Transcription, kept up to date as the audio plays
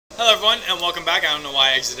Hello everyone, and welcome back. I don't know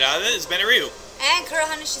why I exited out of it. It's EXBanditryu. And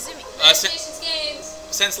Kurohana Shizumi.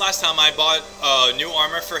 Since last time I bought new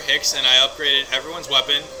armor for Hicks, and I upgraded everyone's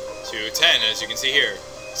weapon to 10, as you can see here.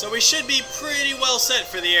 So we should be pretty well set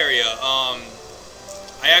for the area.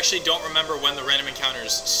 I actually don't remember when the random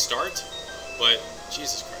encounters start, but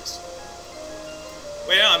Jesus Christ.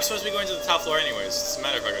 Wait, no, I'm supposed to be going to the top floor anyways. It doesn't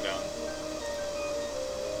matter if I go down.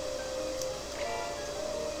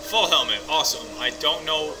 Full helmet, awesome. I don't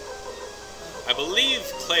know. I believe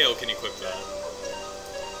Cleo can equip that.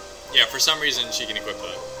 Yeah, for some reason she can equip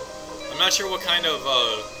that. I'm not sure what kind of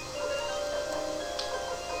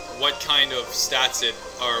stats it,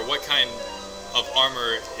 or what kind of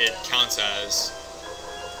armor it counts as,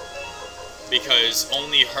 because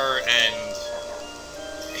only her and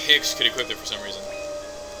Hicks could equip it for some reason.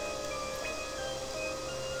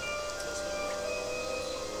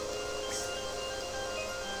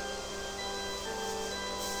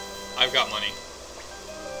 I've got money.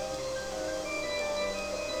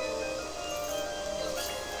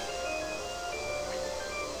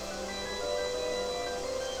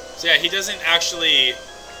 So yeah, he doesn't actually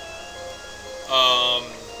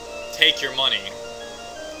take your money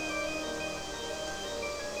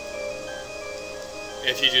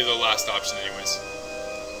if you do the last option anyways.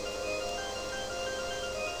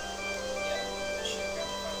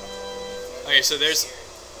 Okay, so there's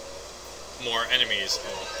more enemies.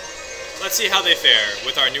 Oh. Let's see how they fare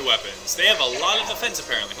with our new weapons. They have a lot of defense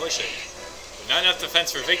apparently, holy shit. But not enough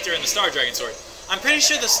defense for Victor and the Star Dragon Sword. I'm pretty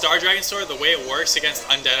sure the Star Dragon Sword, the way it works against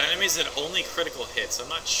undead enemies, is only critical hits. I'm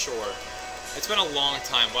not sure. It's been a long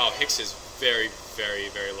time. Wow, Hicks is very, very,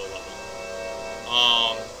 very low level.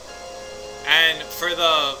 And for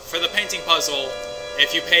the painting puzzle,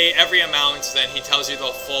 if you pay every amount, then he tells you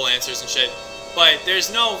the full answers and shit. But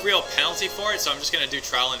there's no real penalty for it, so I'm just gonna do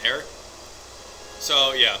trial and error.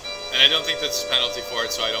 So yeah, and I don't think that's a penalty for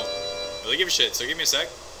it, so I don't really give a shit. So give me a sec.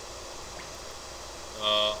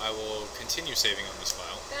 I will continue saving on this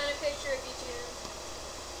file. Found a picture of you two.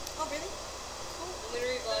 Oh, really? Cool. I'm gonna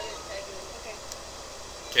reblog it and tag you. Okay.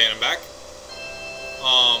 Okay, and I'm back.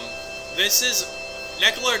 This is...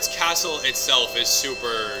 Neclords castle itself is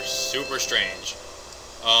super, super strange.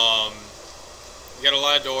 You got a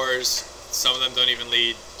lot of doors. Some of them don't even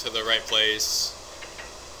lead to the right place.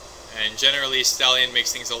 And generally, Stallion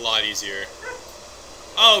makes things a lot easier.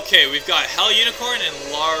 Okay, we've got Hell Unicorn and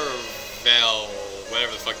Larvel,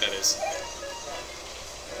 whatever the fuck that is.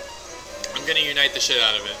 I'm gonna unite the shit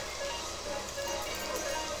out of it.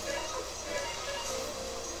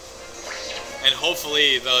 And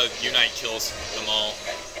hopefully the unite kills them all.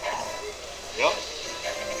 Yep.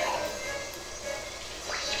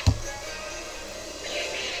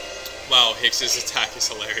 Wow, Hicks's attack is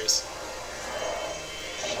hilarious.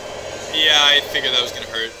 Yeah, I figured that was gonna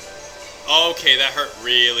hurt. Okay, that hurt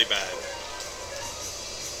really bad.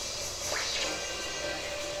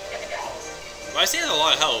 Well, I see it has a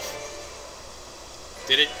lot of health.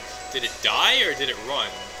 Did it die or did it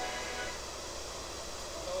run?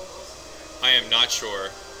 I am not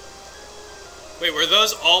sure. Wait, were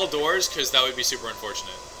those all doors? Because that would be super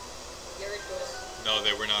unfortunate. No,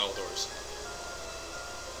 they were not all doors.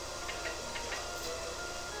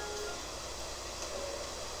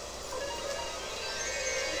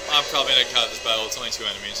 I'm probably not gonna cut this battle. It's only 2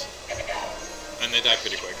 enemies. And they die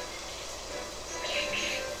pretty quick.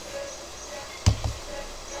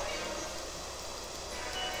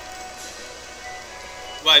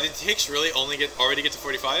 Wow, did Hicks really already get to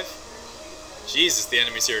 45? Jesus, the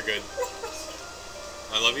enemies here are good.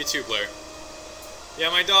 I love you too, Blair. Yeah,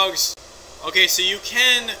 my dogs. Okay, so you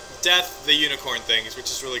can death the unicorn things,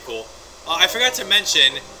 which is really cool. I forgot to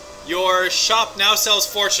mention, your shop now sells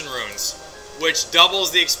fortune runes, which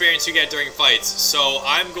doubles the experience you get during fights. So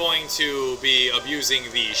I'm going to be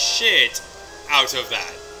abusing the shit out of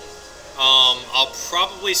that. I'll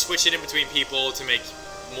probably switch it in between people to make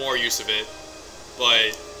more use of it,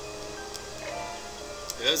 but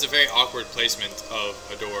that is a very awkward placement of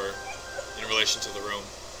a door in relation to the room.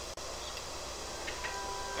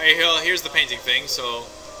 Hey, here's the painting thing, so...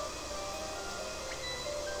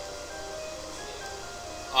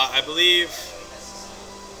 I believe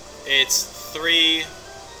it's 3...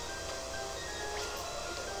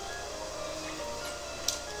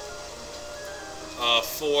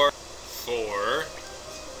 4...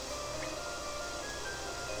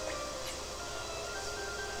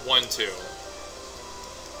 1, 2.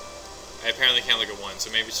 I apparently can't look at 1, so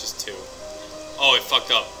maybe it's just 2. Oh, it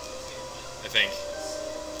fucked up, I think.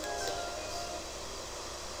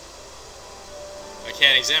 I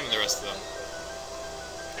can't examine the rest of them.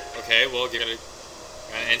 Okay, well, get an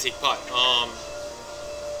antique pot.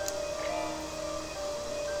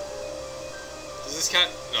 this count?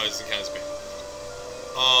 No, it doesn't count as pain.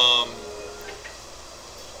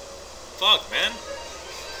 Fuck, man.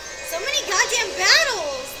 So many goddamn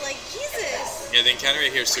battles! Like, Jesus! Yeah, the encounter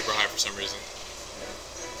rate here is super high for some reason.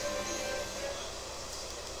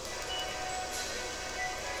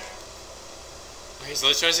 Okay, so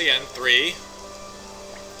let's try this again. 3.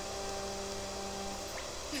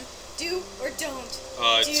 Do or don't?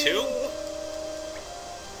 2?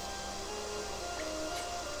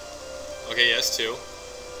 Okay, yes, 2.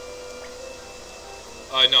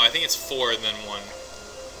 No, I think it's 4 and then 1.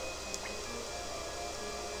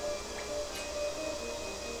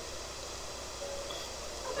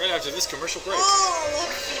 Right after this commercial break. Oh, I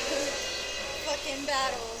love fucking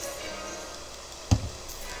battles.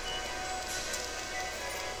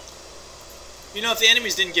 You know, if the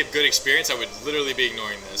enemies didn't give good experience, I would literally be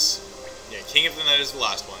ignoring this. Yeah, King of the Night is the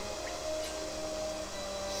last one.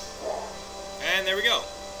 And there we go.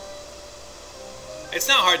 It's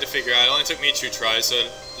not hard to figure out. It only took me 2 tries, so it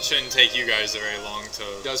shouldn't take you guys very long to...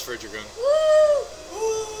 It does for a Dragoon. Woo!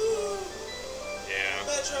 Woo! Yeah.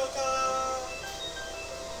 Metrocon!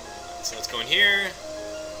 So let's go in here.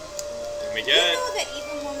 Then we You get... know that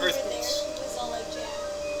even when we were Earth there, boots. he was all like, Jam,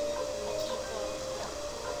 I can't go.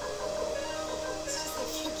 It's just the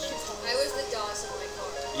fuck you talking. I was the DOS of my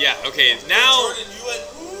car. Yeah, okay, now... Jordan, you went,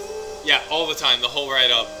 woo! Yeah, all the time, the whole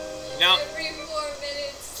ride up. Now... Every 4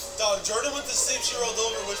 minutes. Dog, Jordan went to sleep, she rolled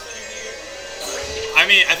over, which made you hear? I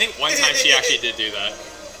mean, I think one time she actually did do that.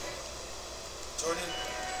 Jordan.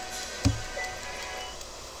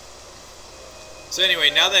 So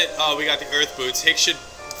anyway, now that we got the Earth Boots, Hicks should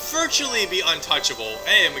virtually be untouchable.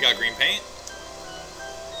 Hey, and we got green paint.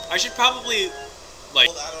 I should probably,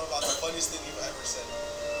 like... I don't know about the funniest thing you've ever said.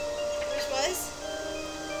 Which was?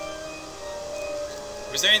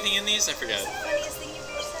 Was there anything in these? I forget. What's the funniest thing you've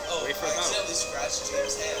ever said? Oh, Wait for I a battle. accidentally scratched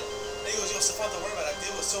James' hand. And he goes, yo, Stefan, don't worry about it. I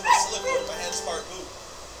did with so much silicone, my hand sparked boot.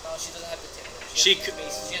 No, she doesn't have the tip. She has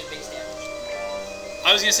base damage.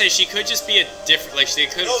 I was gonna say, she could just be a different... Like, they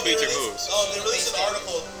could have tweaked her moves. Oh, they released an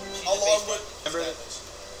article along with... Remember that?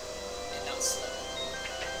 And now it's slow.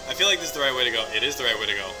 I feel like this is the right way to go. It is the right way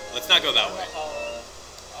to go. Let's not go that way.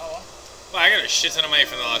 Oh. Wow, I got a shit ton of money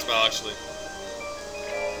from the last battle, actually.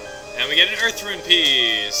 And we get an Earth Rune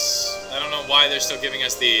piece. I don't know why they're still giving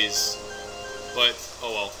us these. But, oh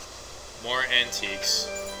well. More antiques.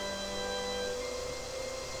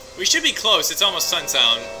 We should be close. It's almost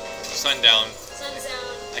sundown. Sundown. Sun's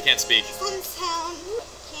down. I can't speak. Fun sound.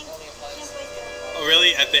 Can't wait there. Oh,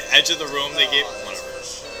 really? At the edge of the room, they gave... Whatever.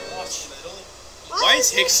 Why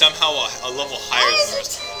is Hicks somehow a level higher than the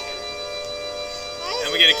rest?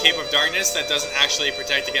 And we get a Cape of Darkness that doesn't actually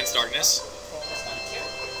protect against darkness.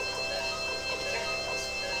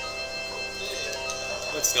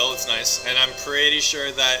 But still, it's nice. And I'm pretty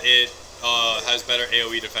sure that it has better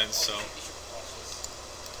AoE defense, so...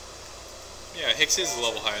 Yeah, Hicks is a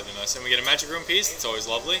level higher than us. And we get a Magic Room piece. It's always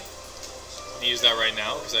lovely. I'm gonna use that right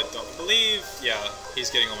now, because I don't believe... Yeah, he's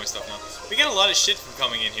getting all my stuff now. We get a lot of shit from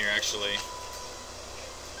coming in here, actually.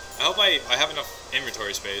 I hope I have enough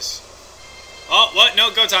inventory space. Oh, what?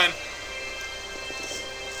 No, go time.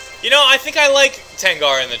 You know, I think I like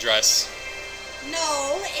Tengar in the dress.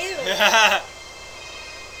 No, ew.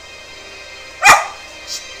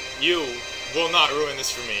 You will not ruin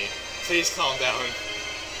this for me. Please calm down.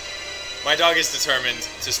 My dog is determined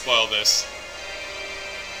to spoil this.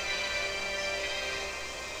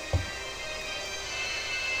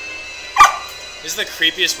 This is the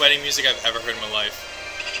creepiest wedding music I've ever heard in my life.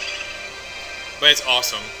 But it's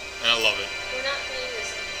awesome, and I love it. We're not playing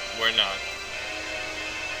this. We're not.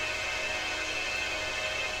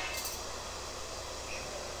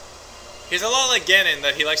 He's a lot like Ganon,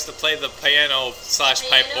 that he likes to play the piano / pipe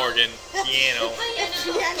Piano? organ. Piano.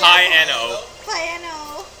 Piano. Piano.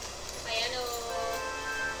 Piano. Piano.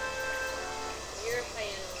 You're a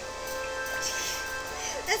piano.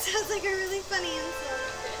 That sounds like a really funny insult.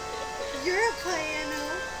 You're a piano.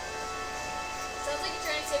 Sounds like you're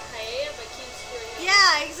trying to say paella, but keep screwing up.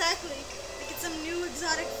 Yeah, exactly. Like it's some new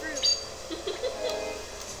exotic fruit.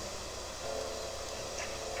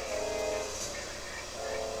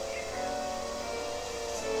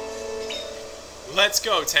 Let's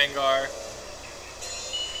go, Tengar.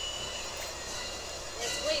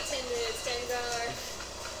 Let's wait 10 minutes, Tengar.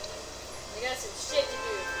 I got some shit to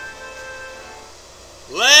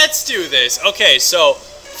do. Let's do this. Okay, so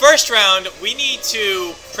first round, we need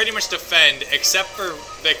to pretty much defend, except for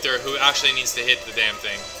Victor, who actually needs to hit the damn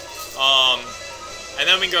thing. And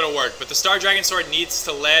then we can go to work. But the Star Dragon Sword needs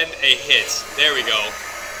to land a hit. There we go.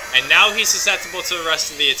 And now he's susceptible to the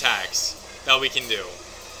rest of the attacks that we can do.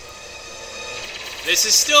 This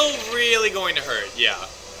is still really going to hurt, yeah.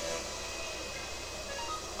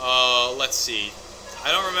 Let's see.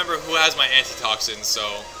 I don't remember who has my antitoxin, so...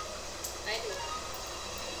 I do.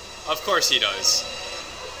 Of course he does.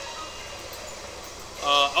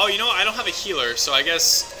 Oh, you know what? I don't have a healer, so I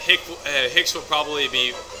guess Hicks will probably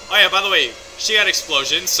be... Oh yeah, by the way, she got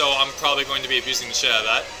explosion, so I'm probably going to be abusing the shit out of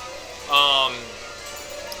that.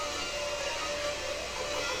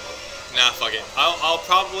 Nah, fuck it. I'll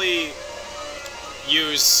probably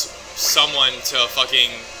use someone to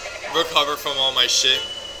fucking recover from all my shit.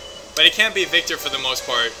 But it can't be Victor for the most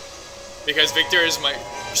part, because Victor is my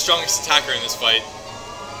strongest attacker in this fight.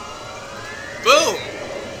 Boom!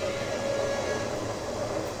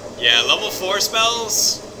 Yeah, level 4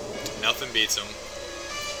 spells, nothing beats them.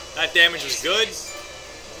 That damage was good.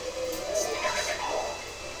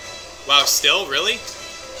 Wow, still? Really?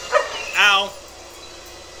 Ow.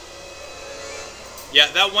 Yeah,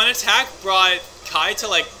 that one attack brought Kai to,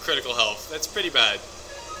 like, critical health. That's pretty bad.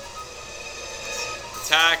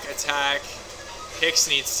 Attack, attack. Hicks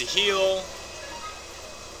needs to heal.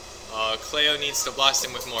 Cleo needs to blast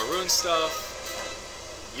him with more rune stuff.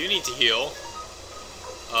 You need to heal.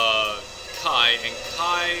 Kai, and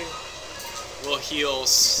Kai will heal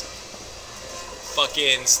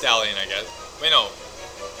fucking Stallion, I guess. Wait, no.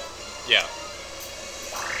 Yeah.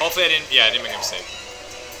 Hopefully I didn't make a mistake.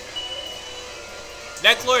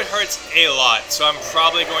 Neclord hurts a lot, so I'm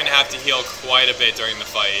probably going to have to heal quite a bit during the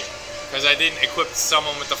fight. Because I didn't equip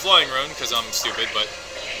someone with the flowing rune, because I'm stupid, but...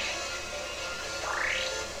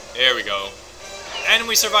 There we go. And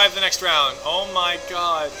we survived the next round. Oh my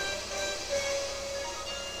god.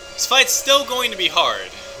 This fight's still going to be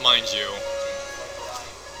hard, mind you.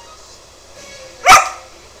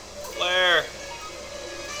 Blair!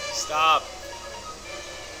 Stop.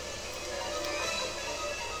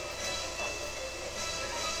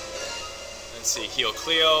 Let's see, heal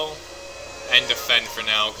Cleo. And defend for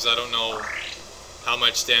now, because I don't know how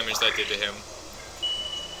much damage that did to him.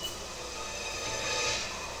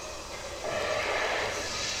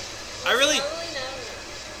 I really...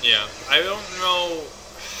 Yeah, I don't know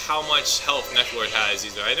how much health Neclord has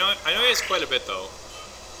either. I know he has quite a bit though.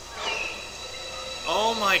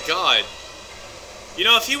 Oh my god. You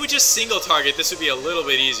know, if he would just single target, this would be a little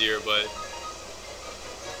bit easier, but...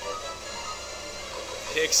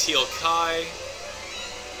 Hicks heal Kai.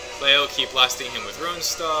 Cleo, keep blasting him with rune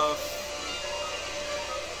stuff.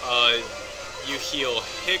 You heal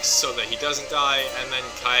Hicks so that he doesn't die, and then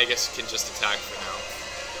Kai, I guess, can just attack for now.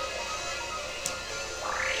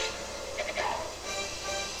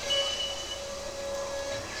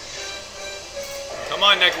 Come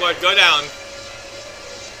on, Neclord, go down.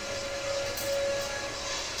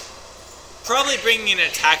 Probably bringing an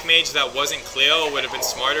attack mage that wasn't Cleo would have been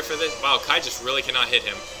smarter for this. Wow, Kai just really cannot hit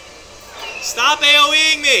him. Stop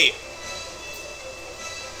AoEing me!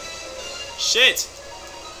 Shit!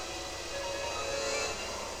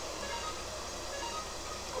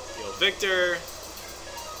 Heal Victor.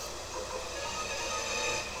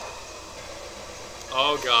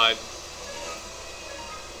 Oh god.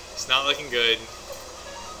 It's not looking good.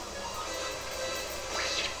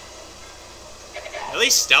 At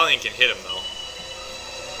least Stallion can hit him though.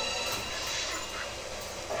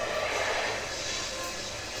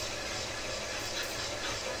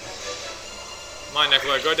 Come on,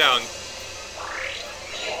 Neclord, go down.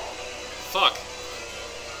 Fuck.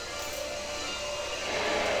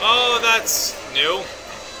 Oh, that's new.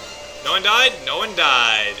 No one died? No one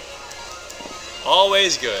died.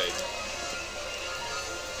 Always good.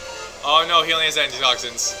 Oh no, he only has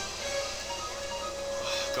antitoxins.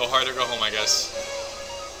 Go hard or go home, I guess.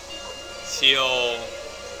 Heal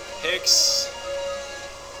Hicks.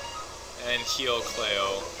 And heal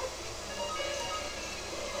Cleo.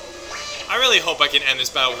 I really hope I can end this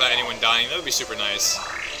battle without anyone dying. That would be super nice.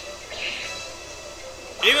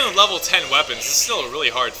 Even with level 10 weapons, it's still a really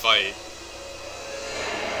hard fight.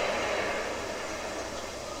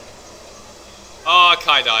 Oh,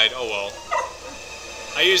 Kai died. Oh well.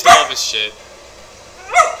 I used all of his shit.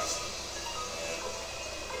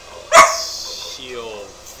 Let's heal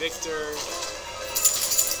Victor.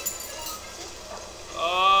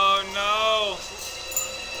 Oh no!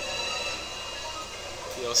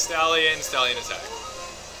 Heal Stallion, Stallion attack.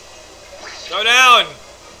 Go down!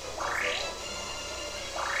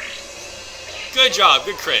 Good job,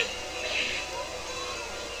 good crit.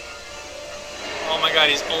 Oh my god,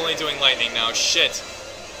 he's only doing lightning now, shit.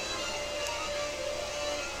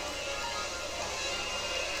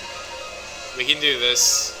 We can do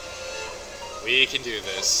this. We can do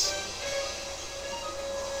this.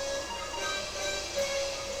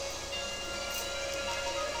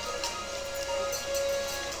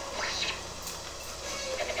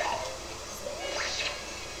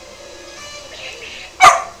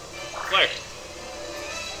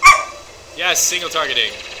 Yes, single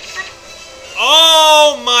targeting.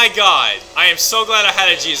 Oh my god! I am so glad I had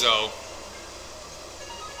a Jizo.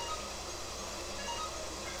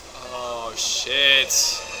 Oh shit.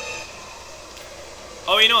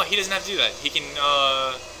 Oh, you know what? He doesn't have to do that. He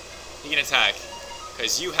can attack.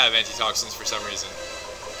 Because you have antitoxins for some reason.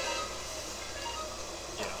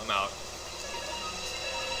 Yeah, I'm out.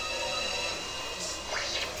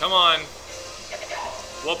 Come on.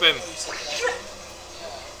 Whoop him.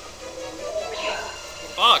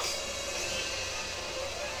 Fuck.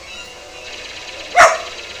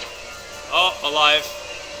 Oh, alive.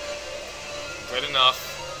 Good enough.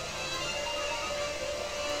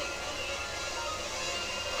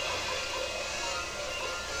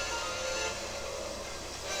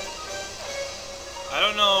 I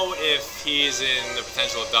don't know if he's in the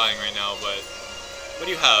potential of dying right now, but what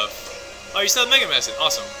do you have? Oh, you still have Mega Medicine.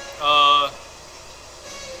 Awesome.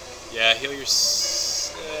 Yeah, heal your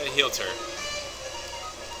heal her.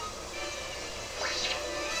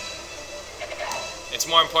 It's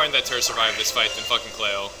more important that Tur survive this fight than fucking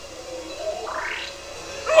Cleo.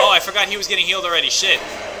 Oh, I forgot he was getting healed already. Shit.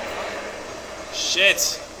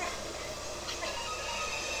 Shit.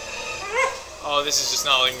 Oh, this is just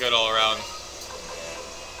not looking good all around.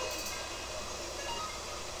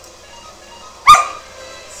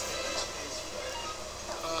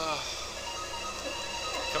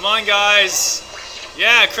 Come on, guys.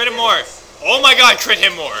 Yeah, crit him more. Oh my god, crit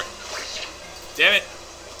him more. Damn it.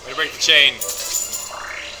 Way to break the chain.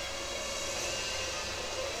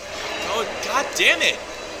 Oh, god damn it.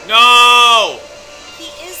 No! He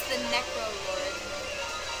is the Neclord.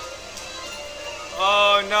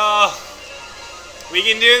 Oh no. We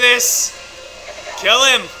can do this. Kill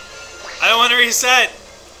him. I don't want to reset.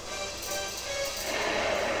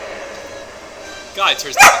 God,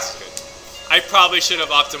 Tur's defense is good. I probably should have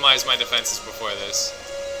optimized my defenses before this.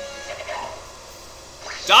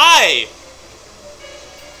 Die!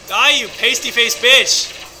 Die, you pasty-faced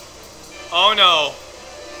bitch! Oh no.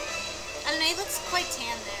 I don't know, he looks quite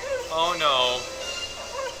tan there. Oh no.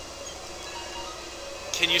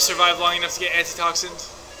 Can you survive long enough to get antitoxins?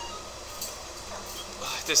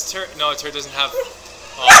 This Tur... No, Tur doesn't have...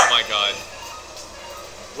 Oh my god.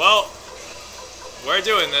 Well, we're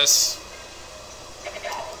doing this.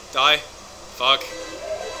 Die. Fuck.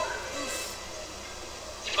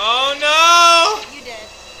 Oh no! You did.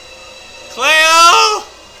 Cleo!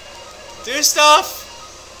 Do stuff!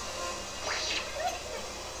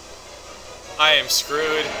 I am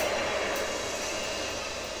screwed.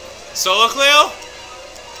 Solo Cleo?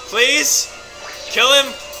 Please? Kill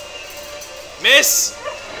him? Miss?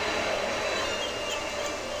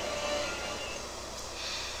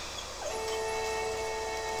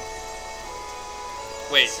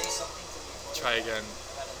 Wait. Try again.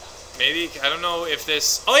 Maybe? I don't know if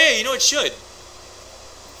this... Oh yeah, you know it should.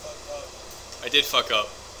 I did fuck up.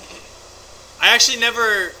 I actually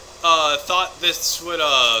never thought this would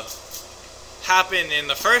happen in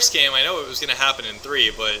the first game. I know it was going to happen in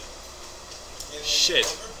 3, but... Shit.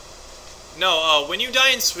 No, when you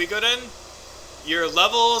die in Suikoden, your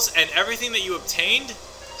levels and everything that you obtained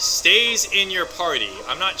stays in your party.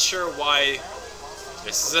 I'm not sure why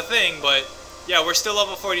this is a thing, but yeah, we're still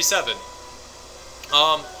level 47.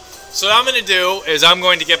 So what I'm going to do is I'm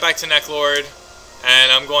going to get back to Neclord, and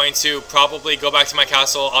I'm going to probably go back to my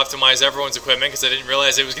castle, optimize everyone's equipment, because I didn't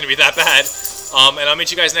realize it was going to be that bad. And I'll meet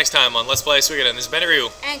you guys next time on Let's Play Suikoden. This is EXBanditryu,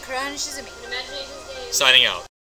 And Kuran Shizumi. Imagination's game. signing out.